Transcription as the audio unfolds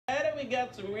finally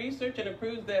got some research and it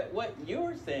proves that what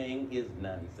you're saying is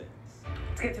nonsense.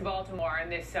 Let's get to Baltimore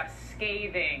and this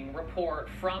scathing report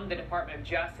from the Department of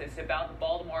Justice about the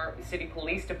Baltimore City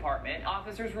Police Department.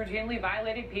 Officers routinely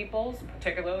violated people's,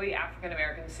 particularly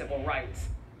African-American, civil rights.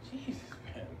 Jesus,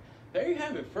 man. There you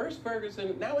have it. First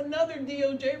Ferguson, now another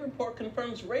DOJ report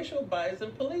confirms racial bias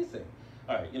in policing.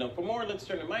 All right, for more, let's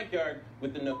turn to Mike Yard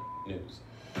with the news.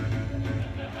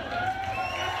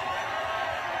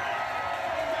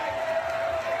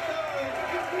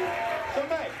 So,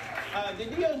 Mike, the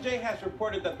DOJ has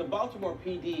reported that the Baltimore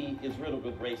PD is riddled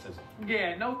with racism.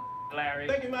 Yeah, no, Larry.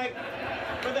 Thank you, Mike,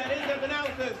 for that in-depth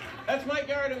analysis. That's Mike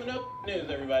Yard in the news,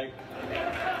 everybody.